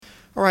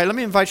All right, let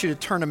me invite you to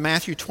turn to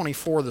Matthew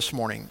 24 this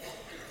morning.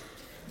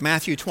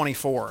 Matthew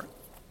 24.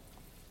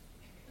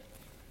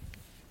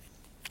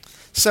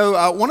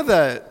 So one of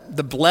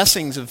the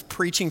blessings of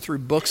preaching through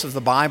books of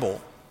the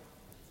Bible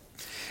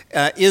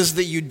is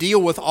that you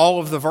deal with all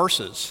of the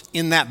verses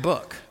in that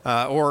book,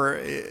 or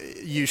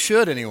you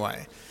should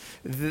anyway.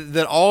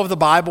 That all of the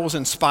Bible is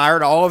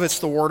inspired, all of it's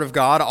the Word of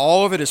God,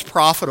 all of it is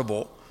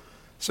profitable.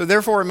 So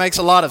therefore, it makes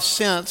a lot of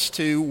sense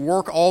to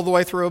work all the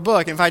way through a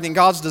book. In fact, in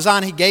God's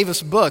design, He gave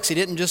us books. He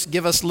didn't just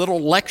give us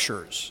little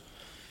lectures.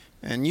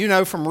 And you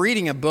know from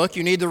reading a book,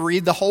 you need to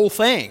read the whole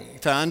thing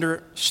to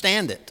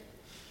understand it.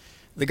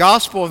 The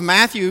Gospel of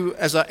Matthew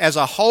as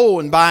a whole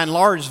and by and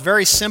large is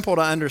very simple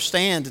to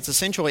understand. It's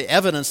essentially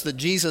evidence that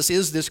Jesus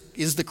is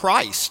the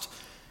Christ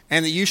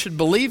and that you should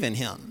believe in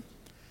Him.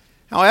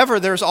 However,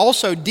 there's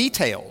also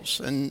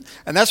details, and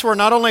that's where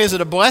not only is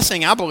it a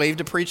blessing, I believe,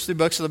 to preach through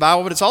books of the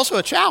Bible, but it's also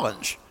a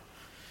challenge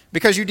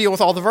because you deal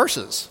with all the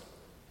verses.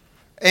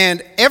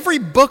 And every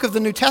book of the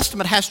New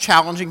Testament has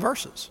challenging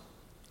verses,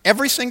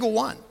 every single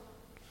one.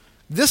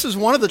 This is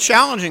one of the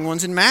challenging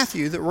ones in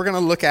Matthew that we're going to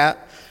look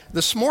at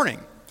this morning.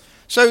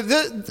 So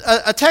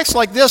a text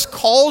like this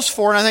calls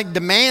for, and I think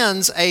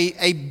demands,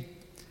 an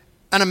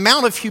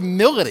amount of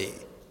humility.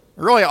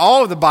 Really,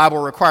 all of the Bible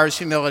requires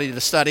humility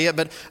to study it,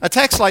 but a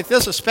text like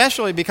this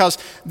especially because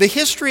the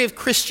history of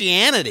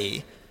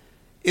Christianity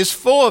is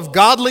full of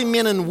godly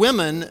men and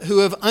women who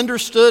have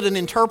understood and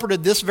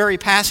interpreted this very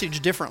passage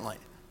differently.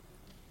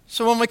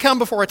 So when we come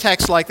before a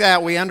text like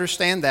that, we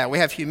understand that. We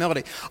have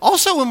humility.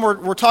 Also, when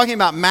we're talking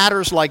about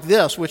matters like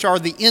this, which are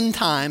the end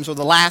times or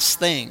the last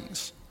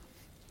things,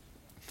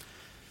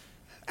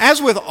 as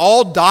with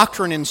all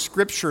doctrine in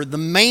Scripture, the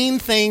main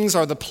things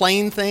are the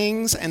plain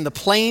things, and the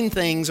plain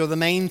things are the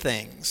main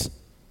things.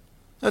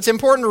 It's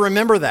important to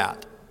remember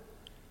that.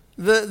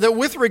 That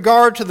with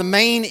regard to the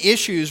main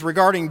issues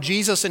regarding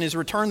Jesus and His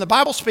return, the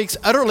Bible speaks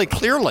utterly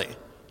clearly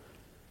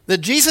that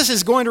Jesus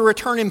is going to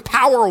return in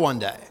power one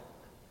day.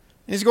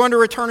 He's going to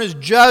return as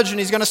judge, and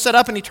He's going to set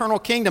up an eternal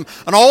kingdom.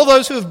 And all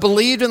those who have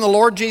believed in the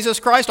Lord Jesus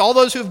Christ, all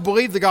those who have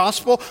believed the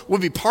gospel, will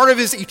be part of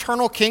His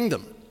eternal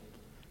kingdom.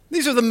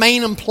 These are the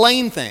main and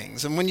plain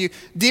things. And when you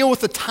deal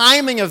with the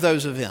timing of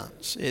those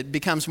events, it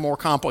becomes more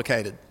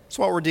complicated. That's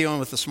what we're dealing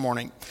with this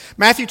morning.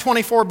 Matthew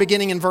 24,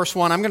 beginning in verse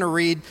 1. I'm going to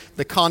read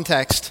the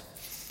context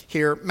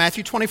here.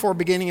 Matthew 24,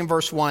 beginning in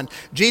verse 1.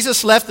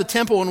 Jesus left the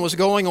temple and was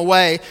going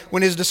away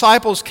when His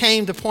disciples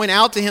came to point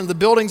out to Him the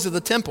buildings of the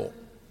temple.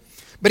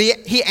 But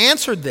he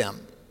answered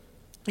them,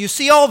 "You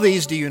see all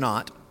these, do you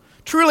not?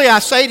 Truly I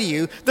say to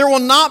you, there will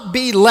not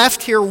be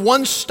left here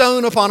one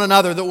stone upon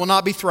another that will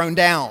not be thrown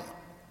down."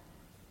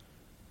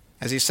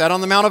 As He sat on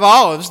the Mount of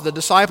Olives, the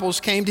disciples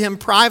came to Him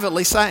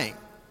privately, saying,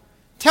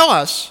 "Tell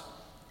us,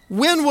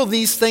 when will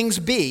these things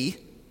be,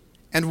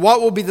 and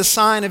what will be the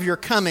sign of your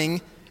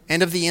coming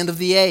and of the end of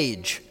the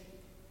age?"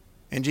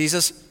 And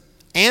Jesus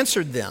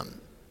answered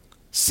them,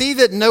 "See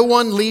that no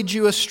one leads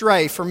you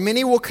astray, for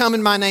many will come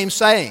in my name,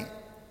 saying,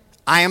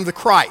 'I am the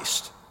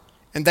Christ,'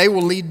 and they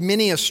will lead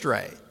many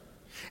astray.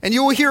 And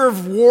you will hear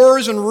of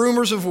wars and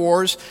rumors of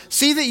wars.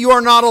 See that you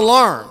are not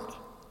alarmed,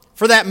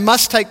 for that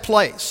must take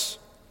place.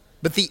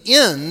 But the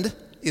end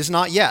is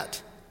not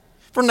yet.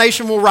 For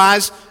nation will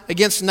rise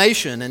against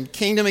nation, and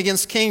kingdom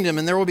against kingdom,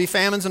 and there will be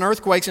famines and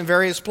earthquakes in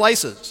various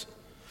places.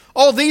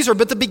 All these are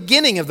but the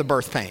beginning of the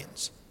birth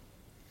pains.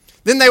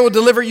 Then they will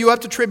deliver you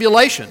up to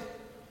tribulation,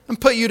 and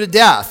put you to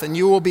death, and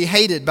you will be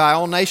hated by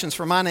all nations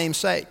for my name's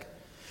sake.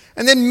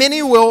 And then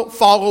many will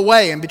fall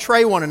away and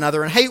betray one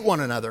another and hate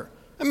one another.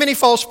 And many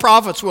false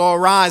prophets will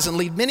arise and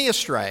lead many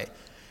astray.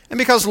 And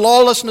because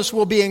lawlessness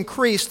will be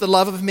increased, the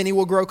love of many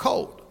will grow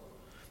cold.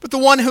 But the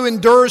one who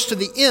endures to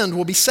the end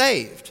will be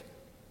saved.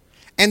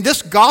 And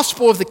this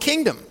gospel of the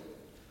kingdom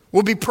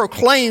will be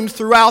proclaimed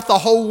throughout the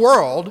whole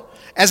world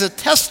as a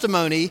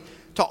testimony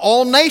to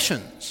all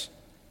nations.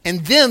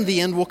 And then the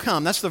end will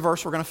come." That's the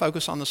verse we're going to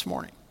focus on this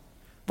morning.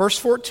 Verse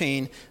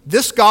 14,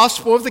 this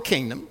gospel of the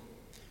kingdom,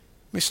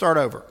 let me start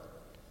over.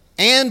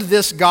 "And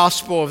this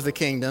gospel of the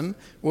kingdom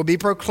will be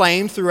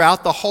proclaimed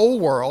throughout the whole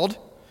world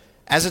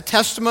as a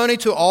testimony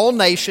to all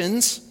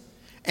nations,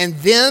 and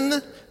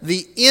then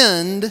the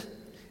end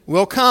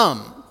will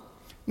come."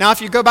 Now,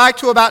 if you go back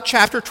to about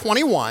chapter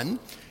 21,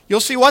 you'll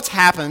see what's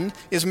happened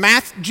is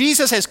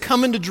Jesus has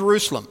come into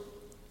Jerusalem.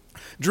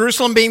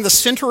 Jerusalem being the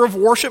center of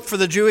worship for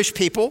the Jewish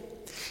people.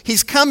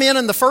 He's come in,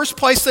 and the first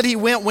place that He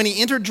went when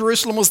He entered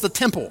Jerusalem was the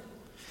temple.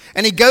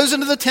 And He goes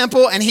into the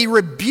temple and He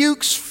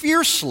rebukes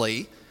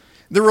fiercely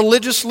the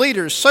religious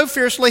leaders. So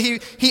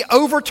fiercely, he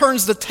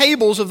overturns the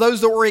tables of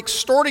those that were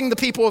extorting the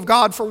people of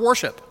God for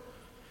worship.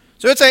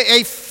 So it's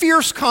a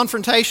fierce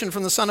confrontation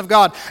from the Son of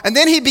God. And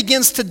then He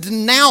begins to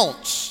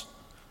denounce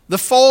the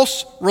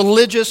false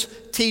religious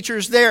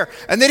teachers there.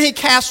 And then He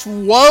casts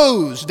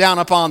woes down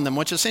upon them,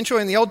 which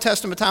essentially in the Old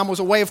Testament time was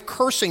a way of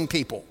cursing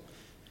people.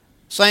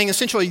 Saying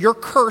essentially, you're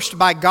cursed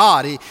by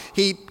God.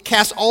 He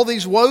casts all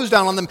these woes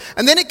down on them.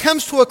 And then it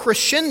comes to a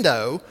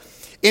crescendo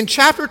in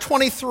chapter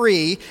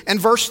 23 and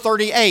verse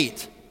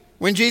 38.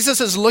 when Jesus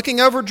is looking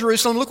over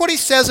Jerusalem, look what he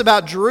says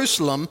about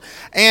Jerusalem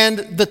and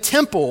the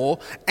temple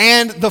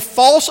and the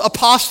false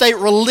apostate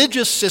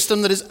religious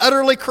system that is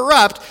utterly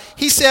corrupt.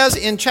 He says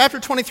in chapter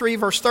 23,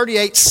 verse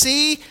 38,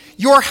 "See,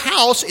 your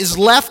house is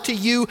left to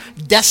you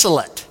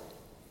desolate."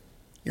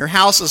 Your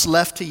house is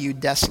left to you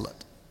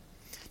desolate.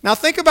 Now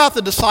think about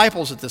the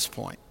disciples at this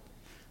point,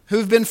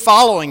 who've been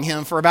following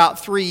him for about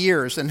 3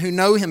 years and who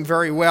know him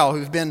very well,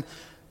 who've been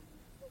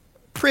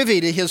privy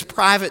to his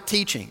private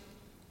teaching.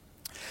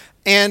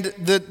 And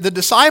the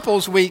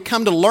disciples, we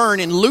come to learn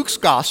in Luke's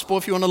gospel,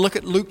 if you want to look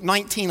at Luke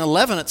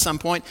 19:11 at some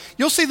point,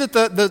 you'll see that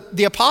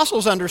the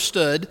apostles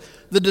understood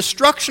the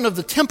destruction of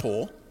the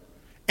temple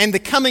and the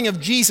coming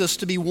of Jesus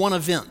to be one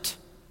event.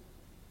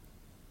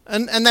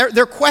 And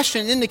their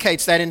question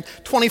indicates that in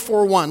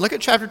 24:1. Look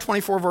at chapter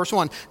 24, verse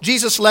 1.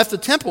 Jesus left the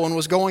temple and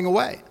was going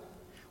away,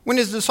 when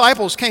his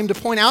disciples came to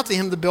point out to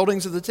him the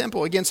buildings of the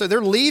temple. Again, so they're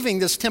leaving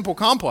this temple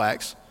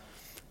complex.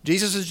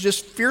 Jesus has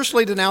just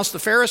fiercely denounced the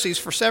Pharisees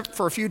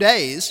for a few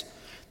days.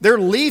 They're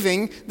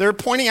leaving. They're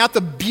pointing out the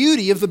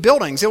beauty of the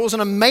buildings. It was an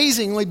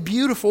amazingly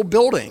beautiful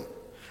building.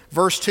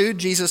 Verse 2,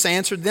 Jesus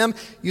answered them,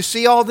 "You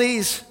see all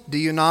these, do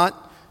you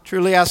not?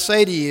 Truly I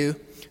say to you,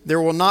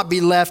 there will not be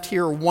left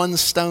here one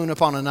stone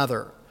upon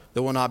another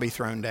that will not be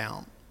thrown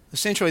down."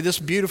 Essentially, this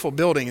beautiful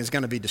building is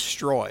going to be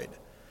destroyed.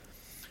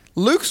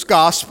 Luke's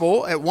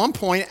gospel at one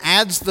point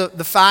adds the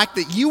fact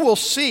that you will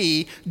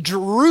see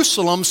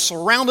Jerusalem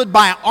surrounded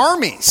by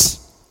armies.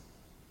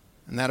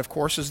 And that, of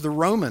course, is the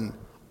Roman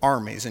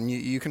armies. And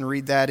you can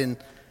read that in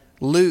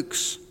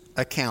Luke's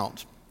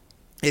account,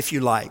 if you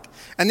like.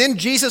 And then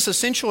Jesus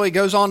essentially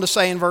goes on to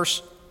say in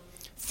verse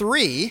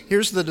 3,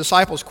 here's the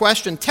disciples'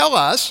 question, "Tell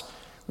us,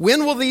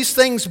 when will these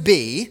things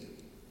be?"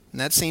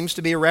 And that seems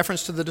to be a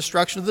reference to the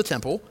destruction of the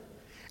temple.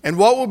 "And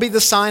what will be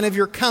the sign of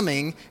your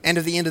coming and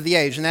of the end of the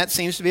age?" And that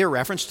seems to be a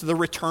reference to the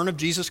return of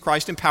Jesus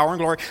Christ in power and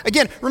glory.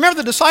 Again, remember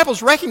the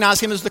disciples recognize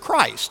him as the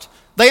Christ.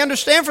 They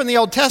understand from the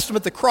Old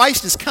Testament that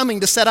Christ is coming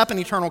to set up an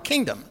eternal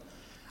kingdom.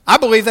 I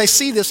believe they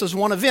see this as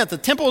one event. The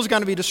temple is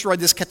going to be destroyed.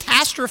 This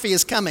catastrophe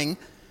is coming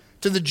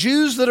to the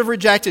Jews that have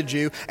rejected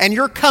you, and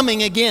you're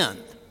coming again.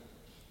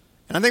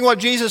 And I think what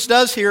Jesus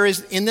does here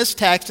is, in this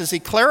text, is he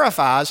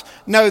clarifies,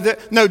 no,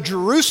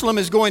 Jerusalem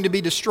is going to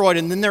be destroyed,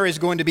 and then there is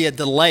going to be a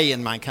delay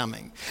in my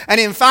coming.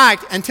 And in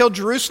fact, until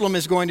Jerusalem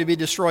is going to be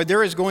destroyed,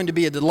 there is going to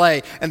be a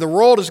delay, and the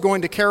world is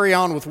going to carry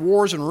on with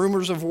wars and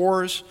rumors of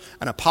wars,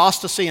 and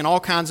apostasy, and all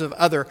kinds of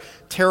other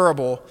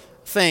terrible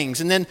things.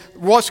 And then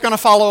what's going to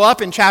follow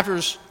up in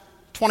chapters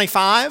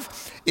 25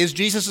 is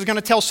Jesus is going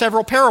to tell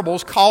several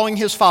parables calling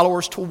his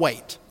followers to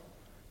wait,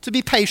 to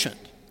be patient,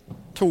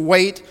 to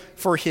wait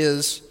for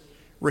his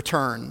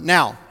return.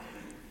 Now,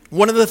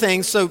 one of the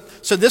things, so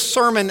this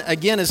sermon,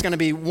 again, is going to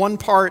be one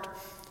part.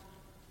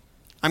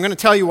 I'm going to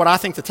tell you what I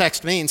think the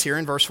text means here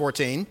in verse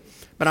 14,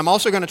 but I'm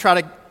also going to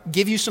try to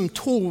give you some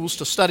tools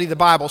to study the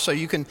Bible so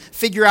you can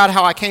figure out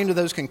how I came to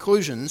those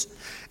conclusions.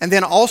 And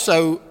then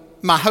also,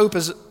 my hope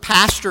as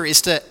pastor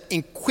is to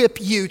equip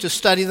you to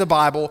study the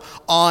Bible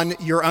on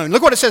your own.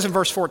 Look what it says in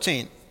verse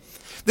 14.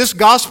 "This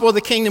gospel of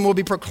the kingdom will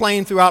be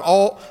proclaimed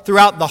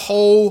throughout the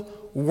whole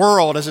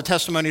world as a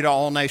testimony to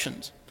all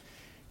nations."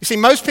 You see,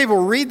 most people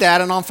read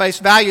that, and on face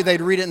value,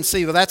 they'd read it and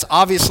see, well, that's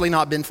obviously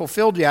not been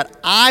fulfilled yet.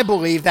 I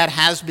believe that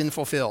has been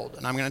fulfilled,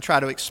 and I'm going to try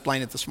to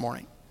explain it this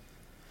morning.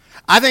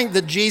 I think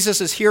that Jesus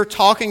is here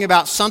talking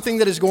about something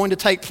that is going to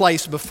take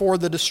place before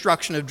the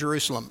destruction of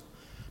Jerusalem,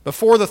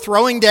 before the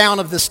throwing down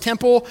of this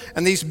temple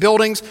and these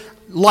buildings.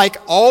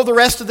 Like all the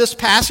rest of this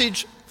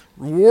passage,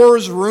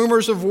 wars,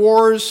 rumors of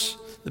wars,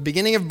 the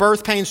beginning of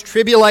birth pains,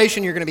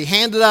 tribulation, you're going to be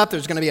handed up,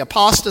 there's going to be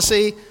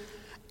apostasy.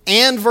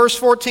 And verse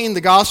 14,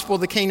 the gospel of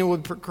the kingdom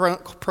would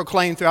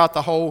proclaim throughout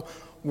the whole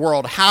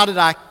world. How did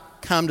I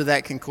come to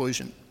that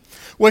conclusion?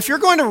 Well, if you're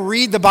going to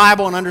read the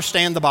Bible and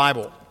understand the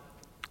Bible,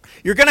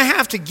 you're going to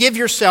have to give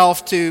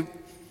yourself to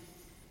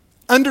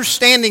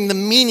understanding the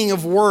meaning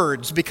of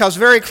words, because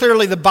very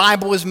clearly the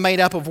Bible is made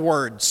up of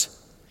words.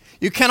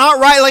 You cannot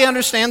rightly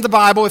understand the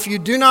Bible if you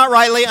do not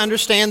rightly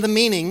understand the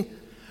meaning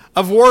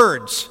of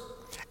words.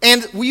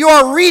 And you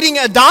are reading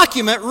a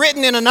document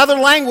written in another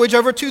language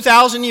over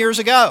 2,000 years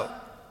ago.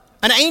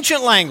 An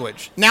ancient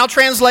language, now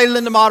translated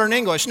into modern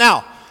English.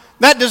 Now,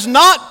 that does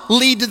not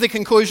lead to the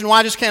conclusion, well,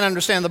 I just can't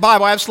understand the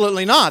Bible.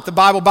 Absolutely not. The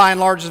Bible, by and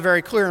large, is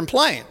very clear and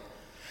plain.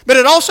 But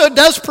it also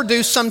does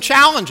produce some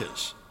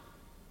challenges.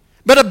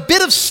 But a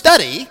bit of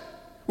study,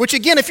 which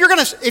again, if you're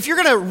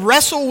going to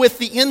wrestle with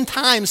the end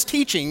times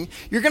teaching,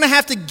 you're going to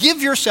have to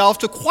give yourself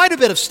to quite a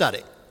bit of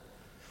study,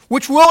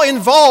 which will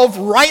involve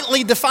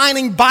rightly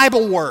defining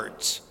Bible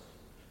words.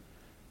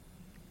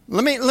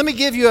 Let me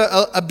give you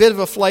a bit of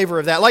a flavor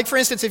of that. Like, for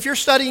instance, if you're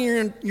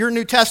studying your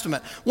New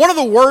Testament, one of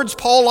the words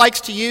Paul likes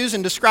to use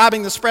in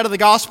describing the spread of the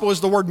gospel is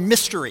the word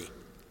mystery.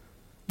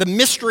 The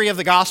mystery of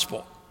the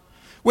gospel.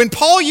 When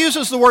Paul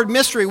uses the word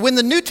mystery, when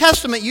the New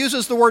Testament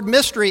uses the word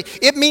mystery,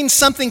 it means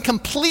something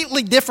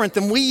completely different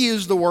than we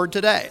use the word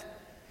today.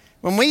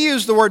 When we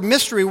use the word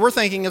mystery, we're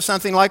thinking of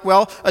something like,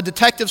 well, a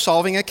detective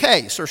solving a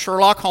case, or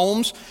Sherlock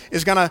Holmes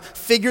is going to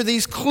figure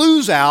these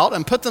clues out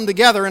and put them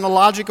together in a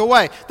logical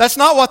way. That's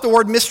not what the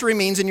word mystery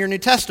means in your New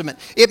Testament.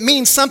 It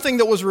means something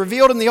that was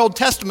revealed in the Old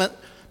Testament,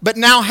 but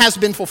now has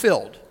been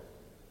fulfilled.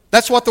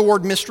 That's what the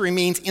word mystery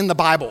means in the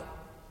Bible.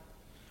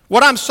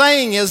 What I'm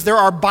saying is there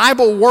are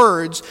Bible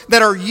words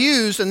that are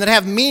used and that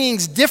have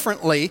meanings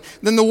differently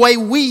than the way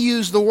we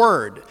use the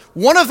word.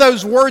 One of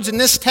those words in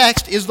this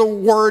text is the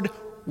word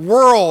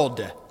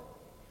world.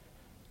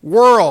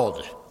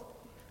 World.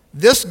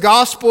 This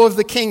gospel of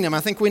the kingdom,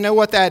 I think we know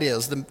what that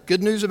is. The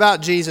good news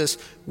about Jesus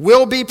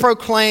will be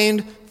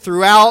proclaimed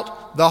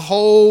throughout the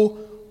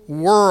whole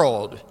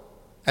world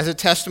as a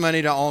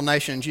testimony to all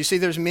nations. You see,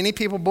 there's many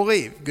people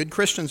believe, good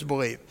Christians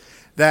believe,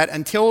 that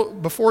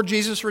before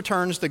Jesus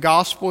returns, the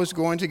gospel is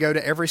going to go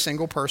to every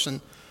single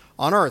person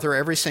on earth, or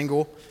every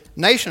single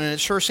nation, and it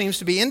sure seems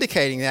to be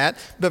indicating that.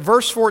 But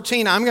verse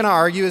 14, I'm going to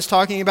argue, is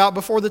talking about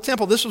before the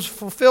temple. This was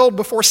fulfilled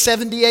before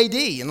 70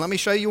 AD, and let me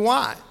show you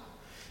why.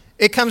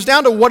 It comes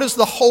down to, what does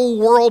the whole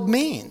world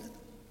mean?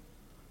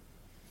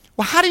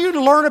 Well, how do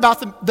you learn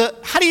about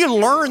how do you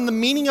learn the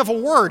meaning of a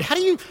word? How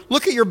do you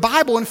look at your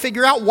Bible and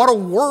figure out what a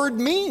word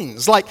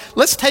means? Like,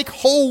 let's take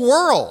whole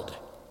world.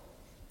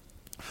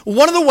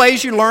 One of the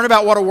ways you learn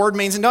about what a word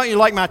means, and don't you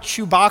like my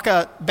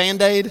Chewbacca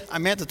Band-Aid? I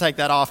meant to take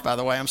that off, by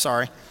the way. I'm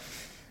sorry.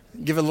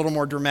 Give it a little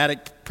more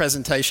dramatic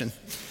presentation.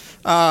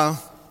 One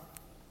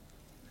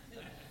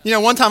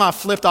time I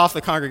flipped off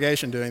the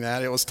congregation doing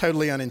that. It was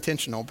totally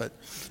unintentional, but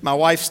my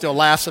wife still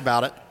laughs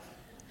about it.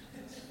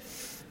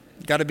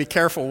 Got to be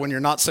careful when you're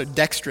not so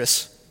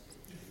dexterous.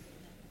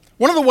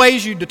 One of the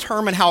ways you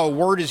determine how a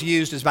word is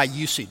used is by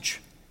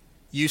usage.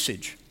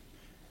 Usage.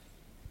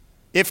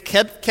 If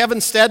Kevin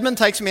Stedman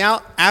takes me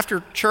out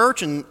after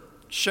church and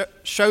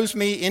shows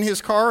me in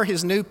his car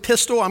his new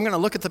pistol, I'm going to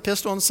look at the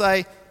pistol and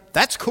say,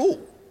 that's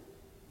cool.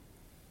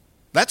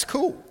 That's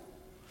cool.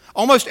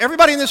 Almost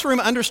everybody in this room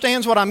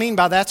understands what I mean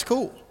by that's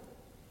cool.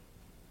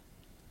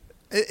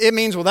 It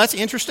means, well, that's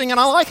interesting and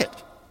I like it.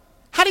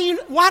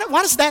 Why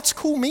does that's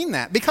cool mean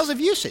that? Because of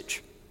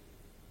usage.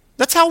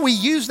 That's how we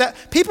use that.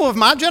 People of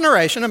my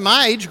generation and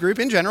my age group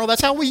in general,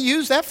 that's how we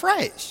use that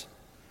phrase.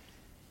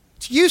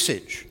 It's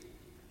usage.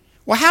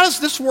 Well, how does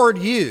this word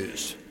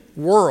use?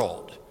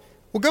 World.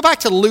 We'll go back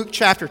to Luke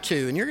chapter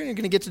 2, and you're going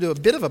to get to do a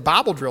bit of a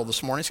Bible drill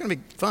this morning. It's going to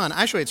be fun.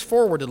 Actually, it's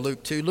forward to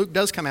Luke 2. Luke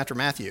does come after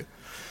Matthew.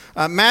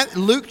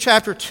 Luke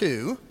chapter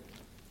 2.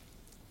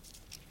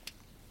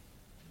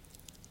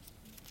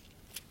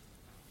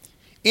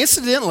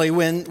 Incidentally,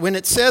 when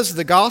it says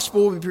the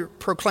gospel will be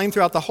proclaimed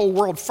throughout the whole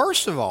world,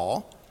 first of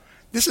all,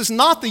 this is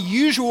not the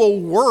usual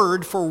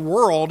word for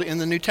world in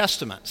the New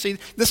Testament. See,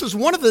 this is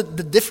one of the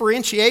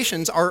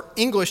differentiations our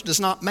English does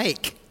not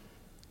make.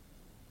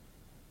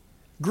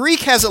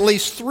 Greek has at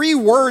least 3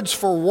 words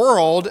for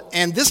world,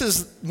 and this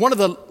is one of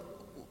the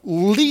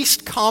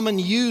least common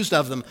used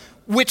of them,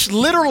 which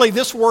literally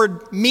this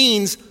word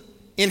means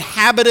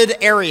inhabited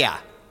area,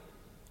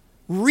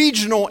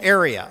 regional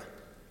area.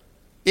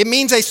 It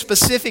means a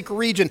specific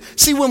region.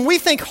 See, when we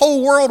think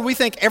whole world, we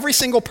think every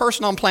single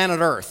person on planet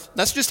Earth.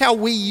 That's just how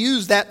we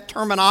use that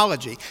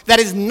terminology. That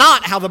is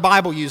not how the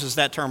Bible uses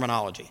that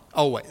terminology,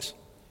 always.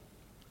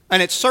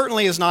 And it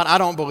certainly is not, I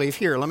don't believe,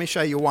 here. Let me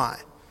show you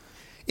why.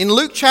 In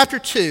Luke chapter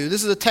 2,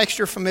 this is a text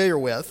you're familiar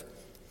with.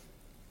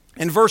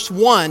 In verse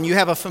 1, you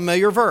have a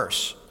familiar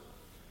verse.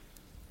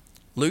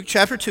 Luke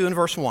chapter 2 and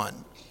verse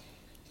 1.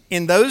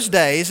 In those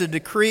days, a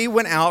decree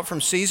went out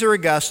from Caesar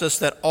Augustus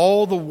that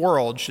all the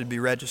world should be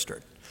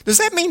registered. Does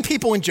that mean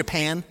people in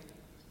Japan?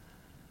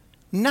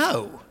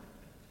 No.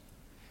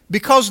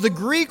 Because the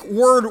Greek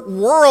word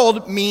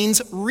world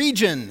means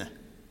region.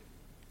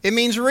 It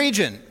means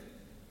region.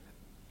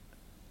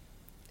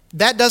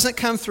 That doesn't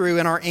come through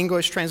in our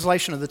English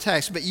translation of the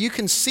text, but you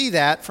can see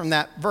that from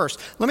that verse.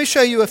 Let me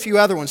show you a few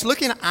other ones.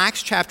 Look in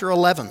Acts chapter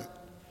 11.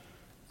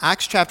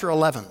 Acts chapter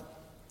 11.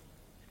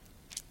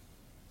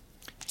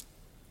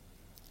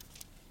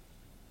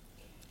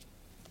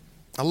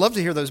 I love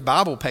to hear those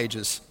Bible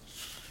pages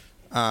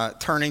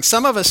turning.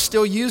 Some of us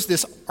still use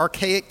this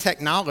archaic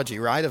technology,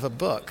 right, of a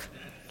book.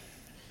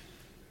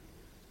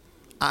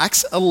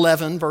 Acts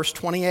 11, verse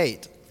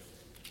 28.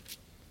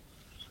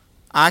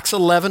 Acts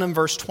 11 and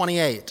verse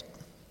 28.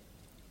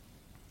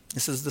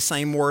 This is the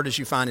same word as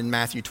you find in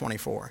Matthew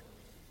 24.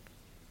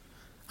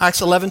 Acts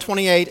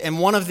 11:28, and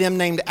one of them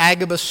named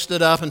Agabus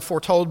stood up and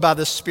foretold by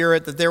the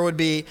Spirit that there would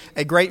be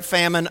a great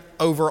famine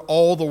over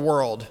all the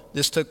world.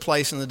 This took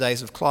place in the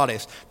days of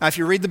Claudius. Now, if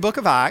you read the book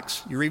of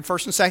Acts, you read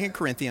 1st and 2nd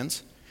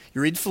Corinthians,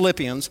 you read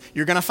Philippians,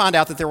 you're going to find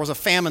out that there was a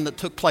famine that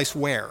took place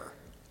where?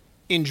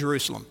 In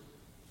Jerusalem.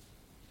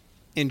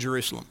 In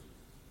Jerusalem.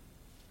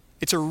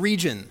 It's a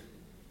region.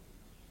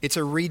 It's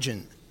a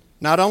region.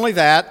 Not only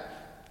that,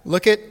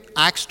 look at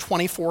Acts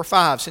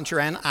 24:5. Since you're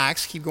in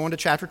Acts, keep going to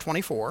chapter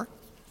 24.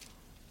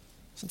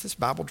 Isn't this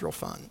Bible drill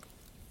fun?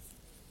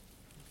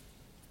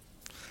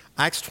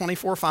 Acts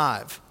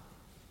 24:5.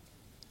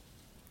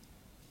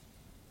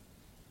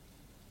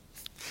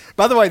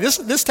 By the way,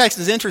 this text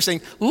is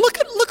interesting. Look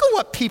at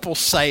what people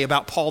say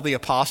about Paul the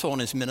Apostle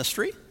and his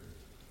ministry,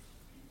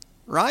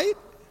 right?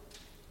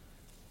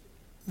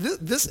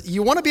 This,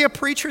 you want to be a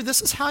preacher,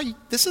 this is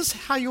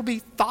how you'll be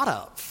thought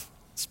of.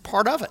 It's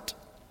part of it.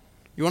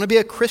 You want to be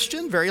a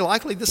Christian, very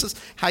likely this is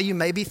how you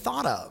may be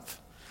thought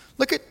of.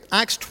 Look at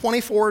Acts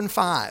 24 and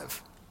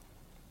 5.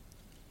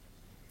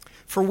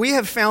 For we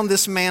have found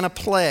this man a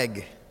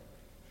plague,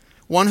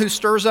 one who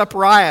stirs up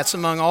riots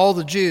among all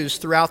the Jews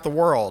throughout the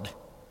world,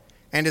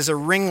 and is a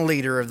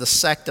ringleader of the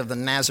sect of the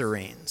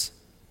Nazarenes.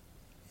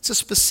 It's a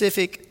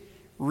specific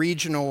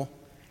regional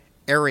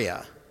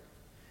area.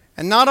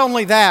 And not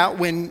only that,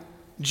 when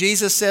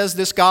Jesus says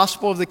this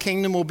gospel of the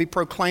kingdom will be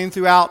proclaimed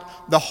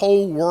throughout the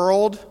whole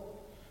world,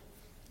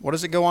 what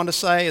does it go on to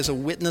say? As a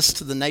witness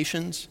to the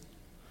nations.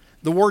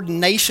 The word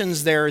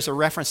nations there is a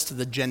reference to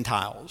the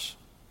Gentiles.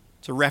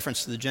 It's a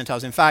reference to the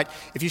Gentiles. In fact,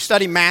 if you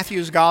study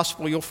Matthew's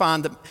gospel, you'll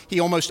find that he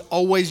almost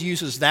always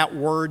uses that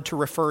word to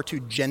refer to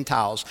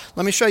Gentiles.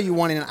 Let me show you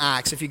one in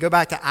Acts. If you go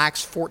back to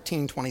Acts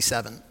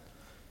 14:27,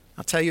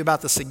 I'll tell you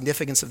about the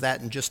significance of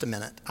that in just a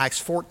minute. Acts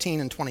 14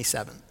 and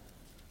 27.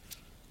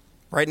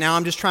 Right now,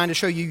 I'm just trying to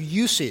show you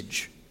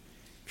usage.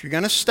 If you're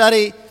going to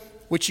study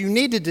what you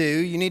need to do,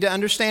 you need to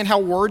understand how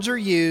words are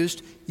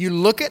used. You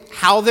look at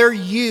how they're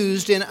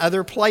used in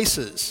other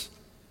places.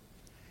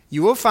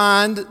 You will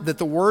find that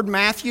the word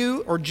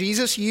Matthew or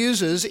Jesus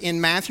uses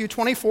in Matthew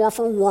 24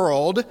 for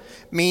world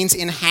means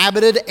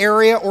inhabited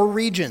area or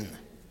region.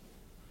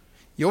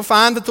 You'll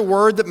find that the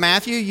word that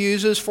Matthew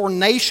uses for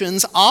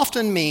nations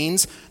often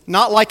means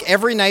not like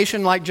every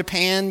nation like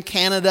Japan,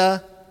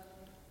 Canada,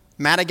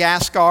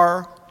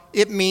 Madagascar.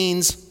 It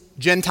means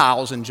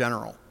Gentiles in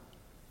general.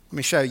 Let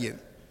me show you.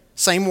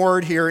 Same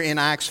word here in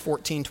Acts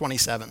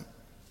 14:27.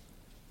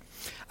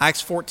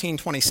 Acts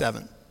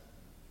 14:27.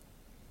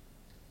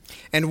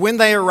 And when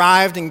they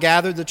arrived and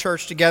gathered the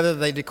church together,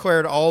 they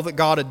declared all that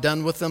God had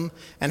done with them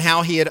and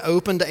how he had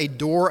opened a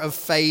door of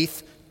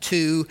faith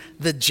to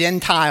the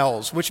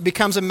Gentiles, which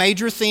becomes a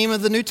major theme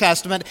of the New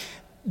Testament.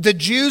 The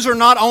Jews are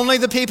not only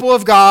the people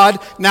of God.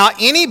 Now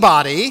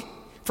anybody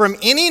from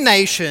any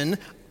nation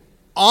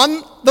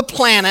on the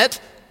planet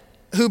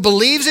who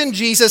believes in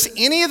Jesus,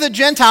 any of the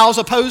Gentiles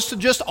opposed to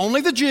just only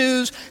the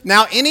Jews,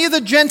 now any of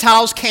the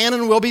Gentiles can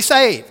and will be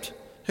saved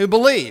who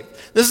believe.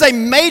 This is a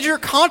major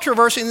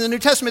controversy in the New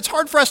Testament. It's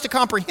hard for us to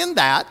comprehend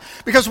that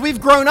because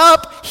we've grown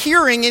up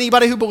hearing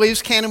anybody who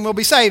believes can and will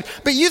be saved.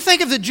 But you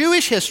think of the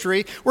Jewish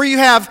history where you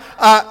have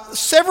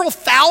several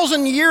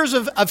thousand years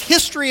of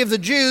history of the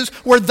Jews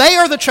where they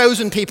are the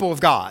chosen people of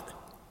God.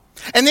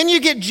 And then you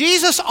get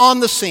Jesus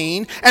on the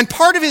scene and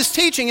part of his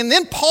teaching, and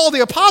then Paul the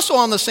Apostle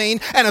on the scene,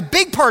 and a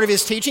big part of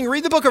his teaching,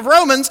 read the book of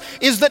Romans,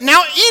 is that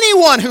now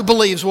anyone who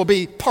believes will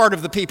be part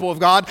of the people of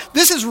God.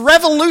 This is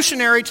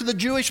revolutionary to the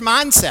Jewish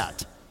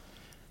mindset.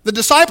 The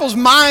disciples'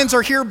 minds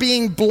are here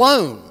being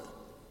blown.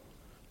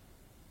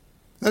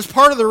 That's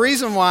part of the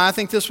reason why I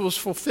think this was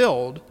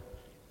fulfilled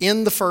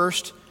in the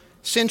first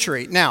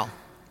century. Now,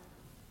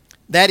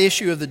 that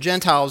issue of the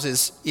Gentiles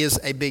is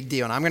a big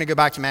deal. And I'm going to go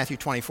back to Matthew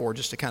 24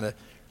 just to kind of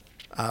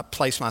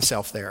place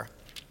myself there.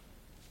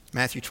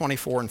 Matthew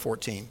 24 and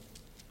 14.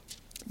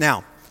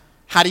 Now,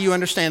 how do you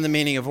understand the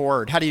meaning of a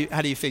word? How do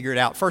you figure it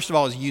out? First of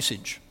all is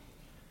usage.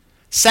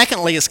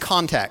 Secondly is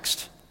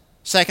context.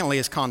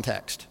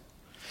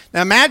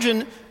 Now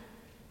imagine,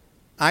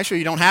 actually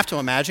you don't have to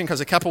imagine,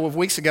 because a couple of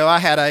weeks ago I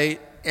had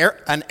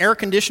an air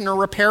conditioner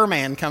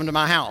repairman come to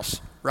my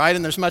house, right?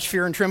 And there's much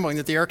fear and trembling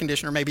that the air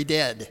conditioner may be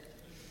dead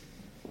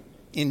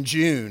in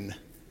June,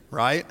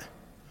 right?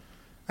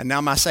 And now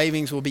my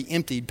savings will be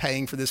emptied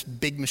paying for this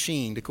big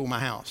machine to cool my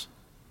house.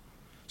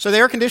 So the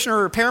air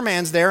conditioner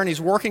repairman's there and he's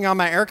working on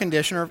my air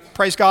conditioner.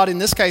 Praise God, in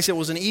this case it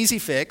was an easy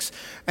fix.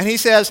 And he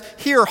says,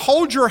 here,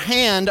 hold your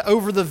hand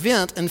over the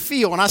vent and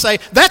feel. And I say,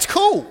 that's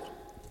cool.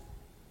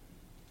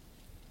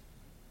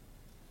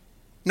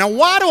 Now,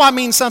 why do I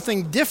mean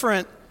something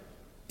different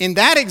in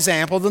that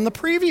example than the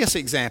previous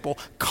example?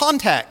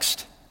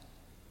 Context.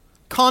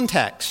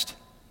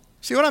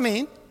 See what I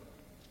mean?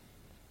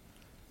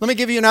 Let me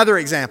give you another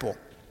example.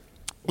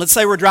 Let's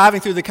say we're driving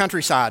through the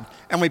countryside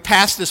and we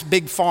pass this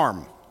big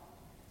farm.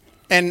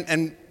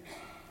 And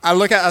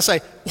I say,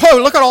 whoa,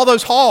 look at all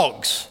those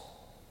hogs.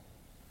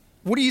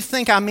 What do you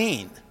think I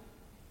mean?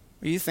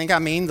 Do you think I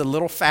mean the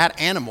little fat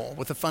animal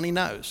with a funny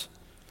nose?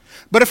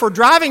 But if we're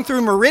driving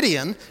through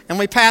Meridian and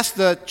we pass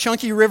the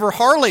Chunky River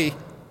Harley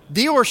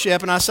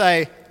dealership and I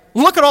say,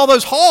 look at all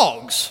those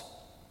hogs,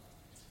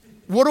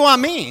 what do I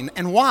mean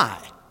and why?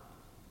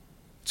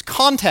 It's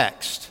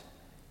context.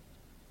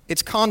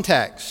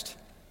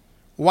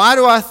 Why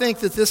do I think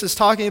that this is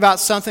talking about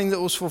something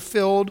that was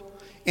fulfilled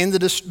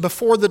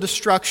before the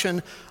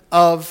destruction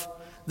of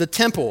the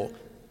temple?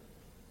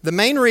 The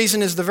main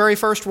reason is the very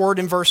first word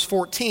in verse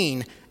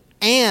 14,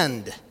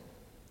 and.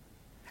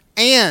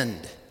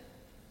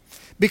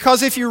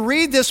 Because if you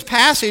read this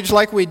passage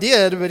like we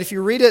did, but if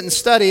you read it and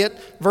study it,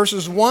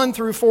 verses 1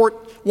 through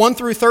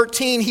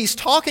 13, he's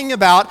talking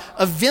about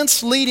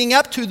events leading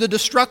up to the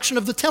destruction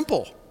of the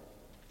temple.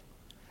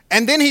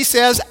 And then he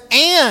says,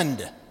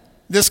 and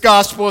This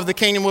gospel of the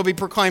kingdom will be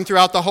proclaimed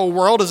throughout the whole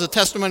world as a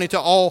testimony to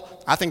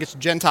all, I think it's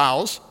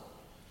Gentiles.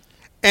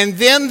 And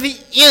then the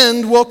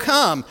end will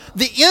come.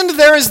 The end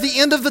there is the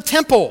end of the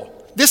temple.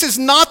 This is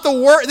not the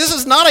word, this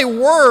is not a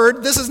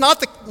word, this is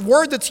not the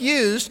word that's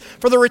used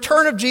for the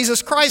return of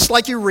Jesus Christ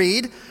like you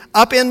read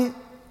up in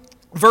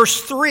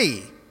verse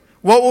 3.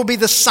 What will be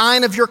the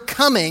sign of your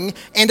coming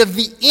and of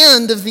the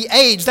end of the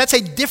age? That's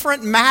a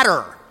different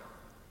matter.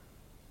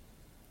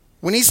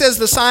 When he says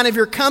the sign of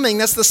your coming,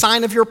 that's the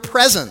sign of your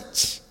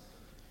presence.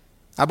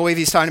 I believe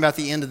he's talking about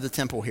the end of the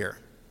temple here.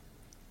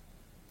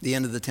 The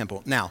end of the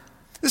temple. Now,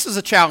 this is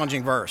a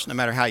challenging verse, no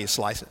matter how you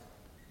slice it.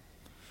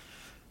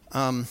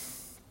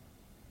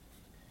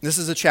 This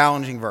is a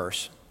challenging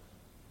verse.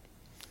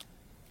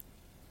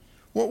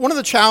 One of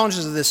the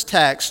challenges of this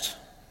text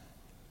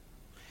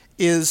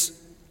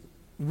is,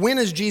 when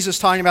is Jesus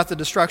talking about the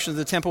destruction of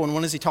the temple and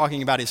when is he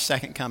talking about his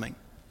second coming?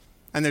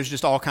 And there's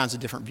just all kinds of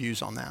different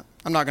views on that.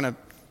 I'm not going to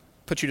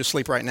put you to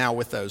sleep right now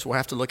with those. We'll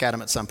have to look at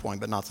them at some point,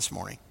 but not this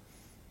morning.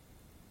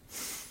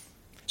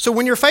 So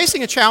when you're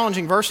facing a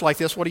challenging verse like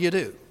this, what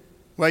do?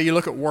 Well, you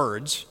look at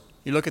words.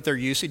 You look at their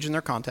usage and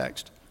their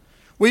context.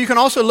 Well, you can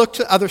also look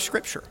to other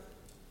Scripture.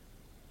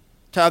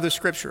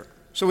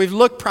 So we've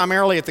looked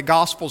primarily at the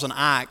Gospels and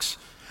Acts.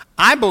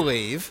 I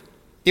believe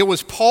it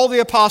was Paul the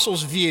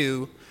Apostle's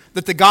view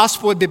that the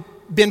gospel had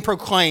been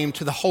proclaimed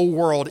to the whole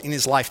world in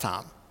his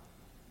lifetime.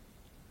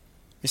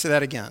 Let me say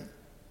that again.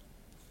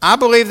 I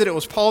believe that it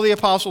was Paul the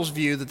Apostle's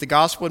view that the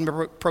gospel had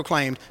been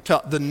proclaimed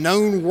to the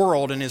known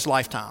world in his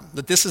lifetime,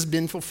 that this has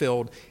been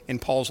fulfilled in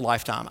Paul's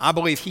lifetime. I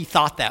believe he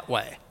thought that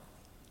way.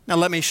 Now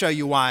let me show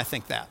you why I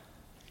think that.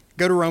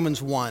 Go to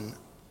Romans 1.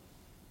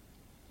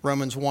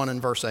 Romans 1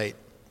 and verse 8.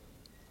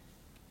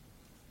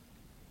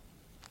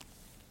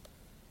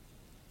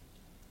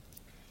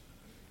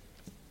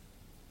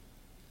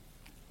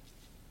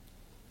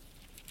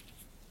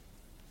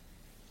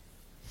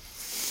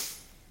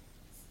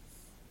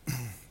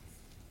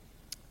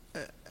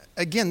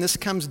 Again, this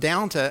comes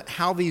down to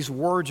how these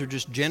words are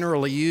just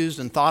generally used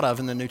and thought of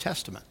in the New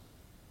Testament.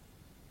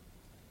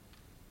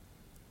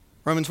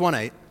 Romans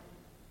 1:8.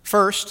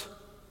 First,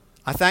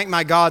 I thank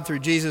my God through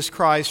Jesus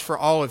Christ for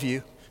all of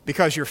you,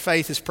 because your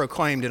faith is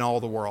proclaimed in all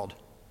the world.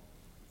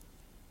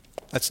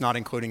 That's not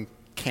including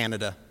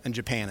Canada and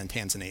Japan and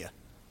Tanzania.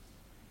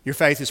 Your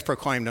faith is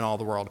proclaimed in all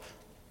the world.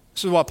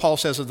 This is what Paul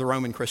says of the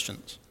Roman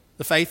Christians.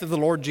 The faith of the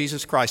Lord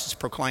Jesus Christ is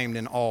proclaimed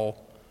in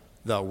all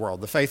the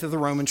world. The faith of the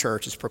Roman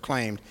church is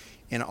proclaimed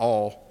in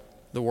all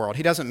the world.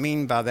 He doesn't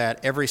mean by that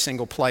every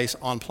single place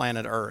on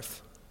planet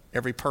Earth.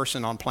 Every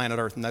person on planet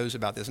Earth knows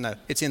about this. No,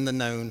 it's in the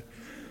known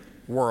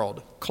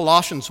world.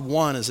 Colossians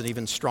 1 is an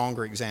even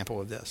stronger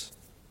example of this.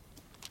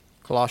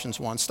 Colossians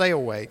 1. Stay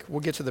awake. We'll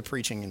get to the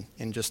preaching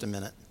in just a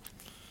minute.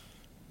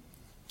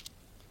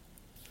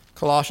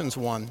 Colossians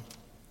 1.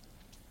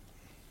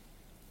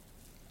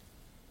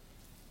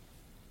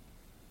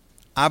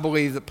 I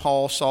believe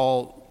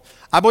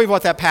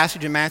what that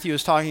passage in Matthew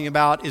is talking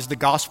about is the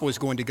gospel is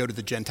going to go to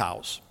the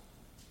Gentiles,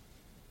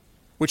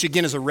 which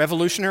again is a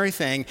revolutionary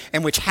thing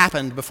and which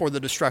happened before the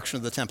destruction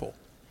of the temple,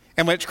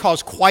 and which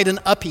caused quite an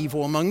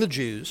upheaval among the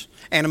Jews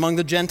and among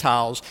the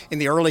Gentiles in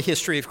the early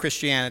history of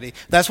Christianity.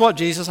 That's what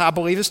Jesus, I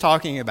believe, is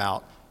talking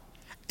about.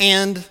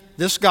 And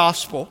this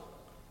gospel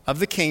of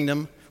the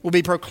kingdom will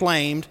be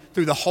proclaimed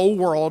through the whole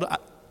world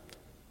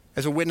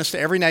as a witness to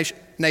every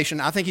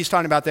nation. I think he's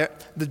talking about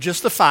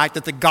just the fact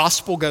that the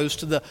gospel goes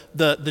to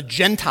the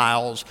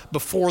Gentiles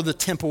before the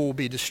temple will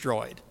be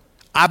destroyed.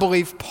 I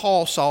believe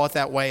Paul saw it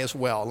that way as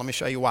well. Let me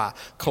show you why.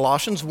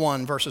 Colossians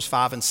 1, verses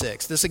 5 and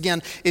 6. This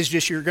again is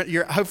just,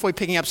 you're hopefully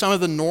picking up some of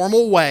the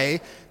normal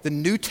way the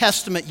New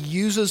Testament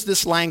uses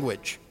this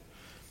language.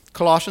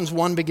 Colossians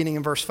 1, beginning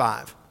in verse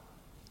 5.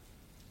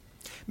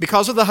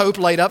 Because of the hope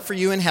laid up for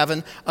you in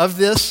heaven, of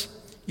this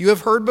you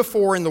have heard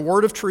before in the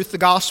word of truth, the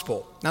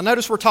gospel. Now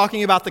notice we're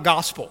talking about the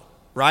gospel,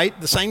 right?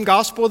 The same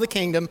gospel of the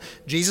kingdom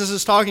Jesus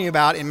is talking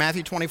about in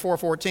Matthew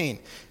 24:14.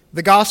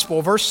 The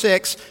gospel, verse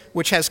 6,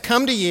 which has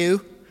come to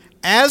you,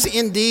 as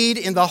indeed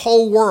in the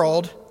whole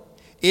world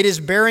it is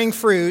bearing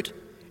fruit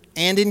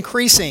and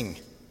increasing,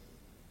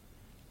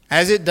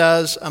 as it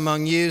does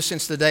among you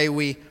since the day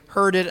we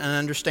heard it and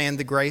understood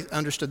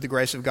the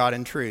grace of God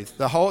in truth.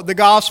 The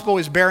gospel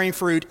is bearing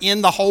fruit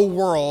in the whole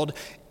world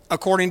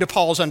according to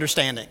Paul's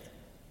understanding.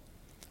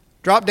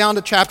 Drop down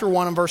to chapter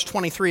 1 and verse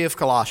 23 of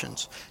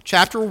Colossians.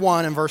 Chapter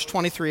 1 and verse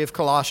 23 of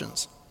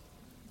Colossians.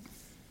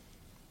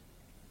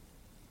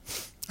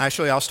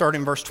 Actually, I'll start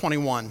in verse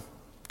 21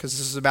 because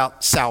this is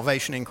about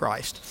salvation in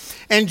Christ.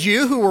 And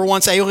you who were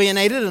once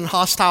alienated and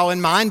hostile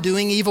in mind,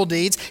 doing evil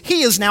deeds,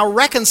 he is now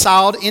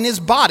reconciled in his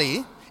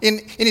body,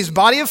 in his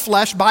body of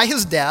flesh by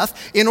his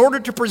death, in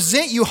order to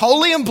present you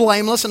holy and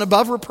blameless and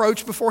above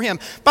reproach before him.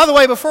 By the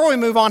way, before we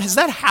move on, has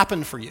that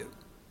happened for you?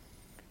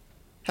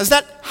 Has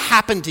that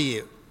happened to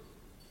you?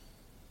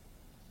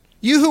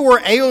 You who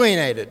were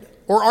alienated,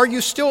 or are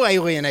you still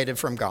alienated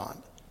from God?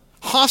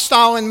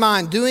 Hostile in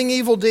mind, doing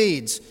evil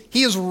deeds.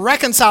 He is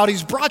reconciled.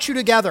 He's brought you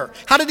together.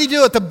 How did he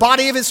do it? The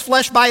body of his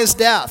flesh by his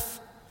death.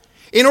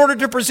 in order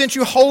to present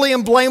you holy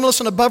and blameless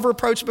and above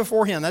reproach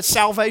before him. That's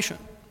salvation.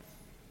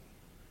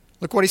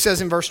 Look what he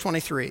says in verse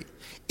 23.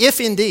 If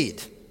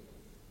indeed,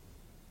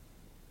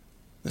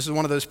 this is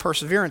one of those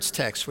perseverance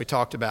texts we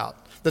talked about,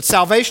 that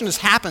salvation has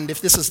happened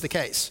if this is the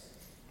case.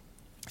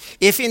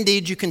 If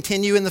indeed you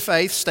continue in the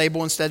faith,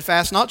 stable and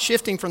steadfast, not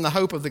shifting from the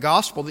hope of the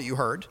gospel that you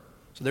heard.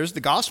 So there's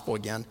the gospel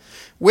again,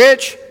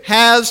 which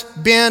has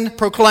been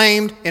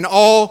proclaimed in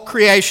all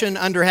creation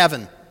under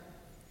heaven,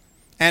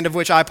 and of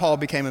which I, Paul,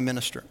 became a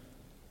minister.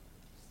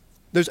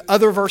 There's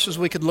other verses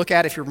we could look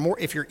at. If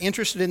you're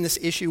interested in this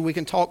issue, we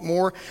can talk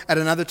more at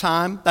another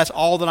time. That's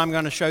all that I'm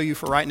going to show you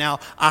for right now.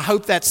 I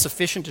hope that's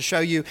sufficient to show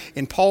you,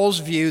 in Paul's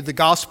view, the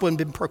gospel had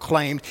been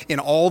proclaimed in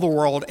all the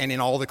world and in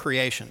all the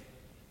creation.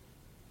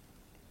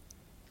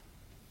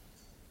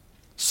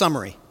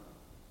 Summary.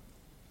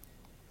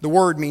 The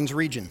word means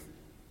region.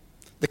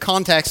 The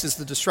context is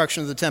the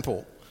destruction of the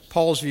temple.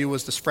 Paul's view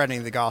was the spreading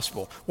of the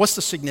gospel. What's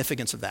the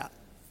significance of that?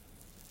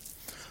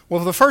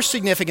 Well, the first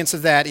significance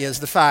of that is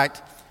the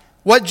fact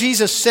what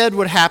Jesus said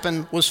would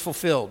happen was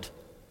fulfilled.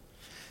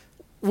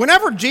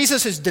 Whenever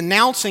Jesus is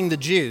denouncing the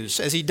Jews,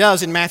 as he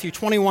does in Matthew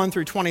 21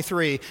 through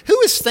 23, who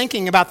is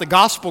thinking about the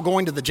gospel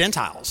going to the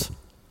Gentiles?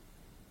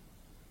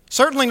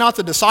 Certainly not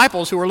the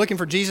disciples who are looking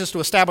for Jesus to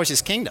establish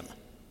his kingdom.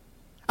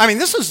 I mean,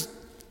 this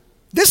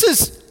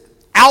is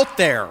out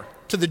there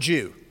to the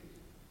Jew.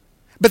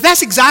 But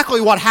that's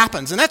exactly what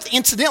happens, and that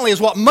incidentally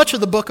is what much of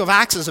the book of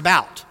Acts is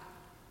about.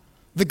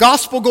 The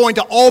gospel going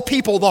to all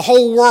people, the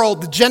whole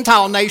world, the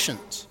Gentile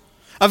nations.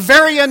 A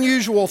very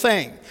unusual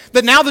thing,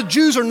 that now the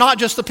Jews are not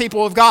just the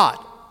people of God.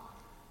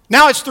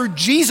 Now it's through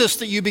Jesus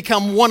that you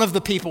become one of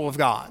the people of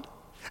God.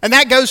 And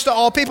that goes to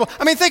all people.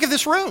 I mean, think of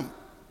this room.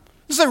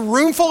 This is a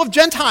room full of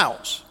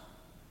Gentiles.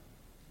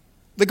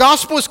 The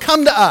gospel has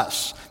come to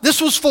us. This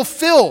was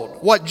fulfilled,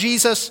 what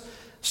Jesus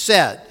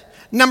said.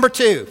 Number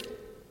two,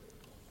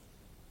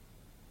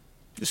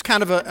 just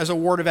kind of as a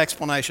word of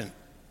explanation.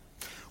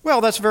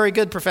 Well, that's very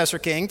good, Professor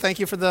King. Thank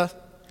you for the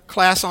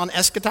class on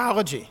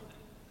eschatology.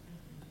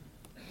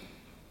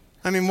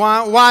 I mean,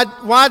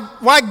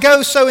 why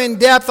go so in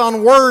depth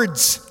on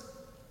words?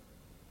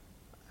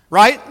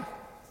 Right?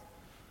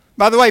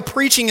 By the way,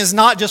 preaching is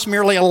not just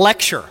merely a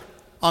lecture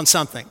on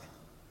something.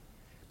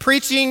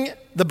 Preaching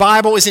the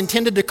Bible is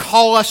intended to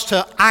call us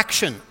to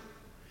action,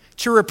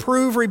 to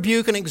reprove,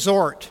 rebuke, and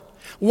exhort.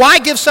 Why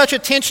give such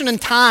attention and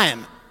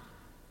time?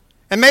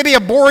 And maybe a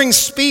boring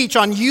speech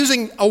on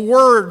using a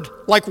word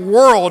like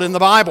world in the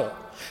Bible.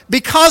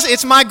 Because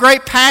it's my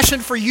great passion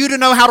for you to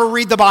know how to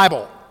read the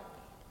Bible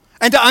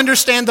and to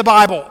understand the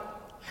Bible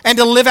and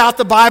to live out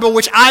the Bible,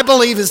 which I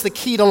believe is the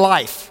key to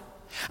life.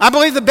 I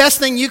believe the best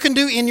thing you can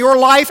do in your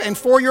life and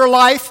for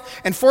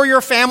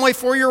your family,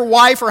 for your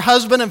wife or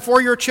husband and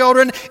for your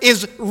children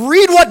is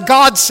read what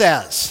God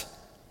says.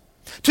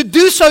 To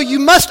do so, you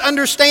must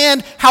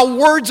understand how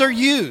words are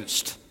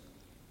used.